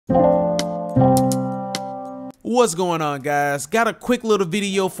What's going on, guys? Got a quick little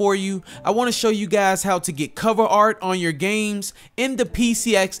video for you. I want to show you guys how to get cover art on your games in the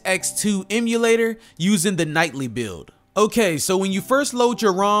PCSX2 emulator using the nightly build. Okay, so when you first load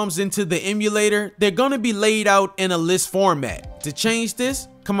your ROMs into the emulator, they're going to be laid out in a list format. To change this,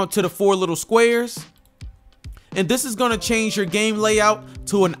 come up to the 4 little squares, and this is going to change your game layout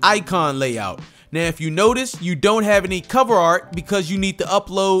to an icon layout. Now, if you notice, you don't have any cover art because you need to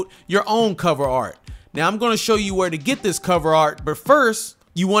upload your own cover art. Now, I'm going to show you where to get this cover art, but first,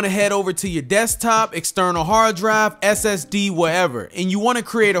 you want to head over to your desktop, external hard drive, SSD, wherever, and you want to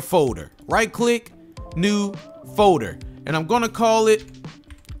create a folder. Right click, new folder, and I'm going to call it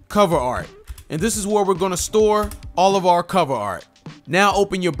cover art. And this is where we're going to store all of our cover art. Now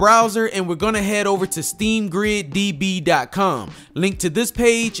open your browser and we're going to head over to steamgriddb.com. Link to this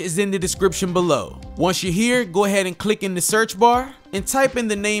page is in the description below. Once you're here, go ahead and click in the search bar and type in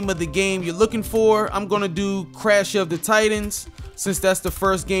the name of the game you're looking for. I'm going to do Crash of the Titans since that's the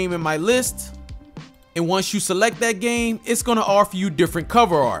first game in my list. And once you select that game, it's going to offer you different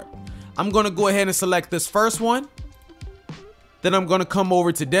cover art. I'm going to go ahead and select this first one. Then I'm going to come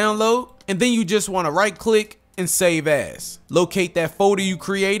over to download, and then you just want to right click and save as. Locate that folder you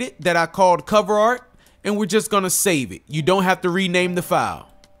created that I called cover art, and we're just gonna save it. You don't have to rename the file.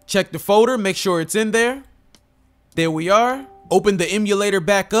 Check the folder, make sure it's in there. There we are. Open the emulator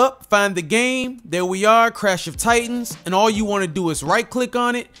back up, find the game. There we are, Crash of Titans, and all you want to do is right click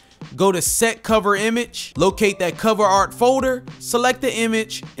on it, go to set cover image, locate that cover art folder, select the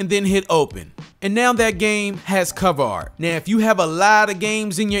image, and then hit open. And now that game has cover art. Now, if you have a lot of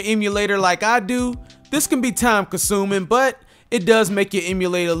games in your emulator like I do, this can be time consuming, but it does make your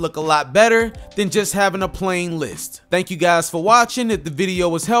emulator look a lot better than just having a plain list. Thank you guys for watching. If the video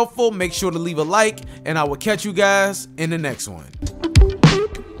was helpful, make sure to leave a like, and I will catch you guys in the next one.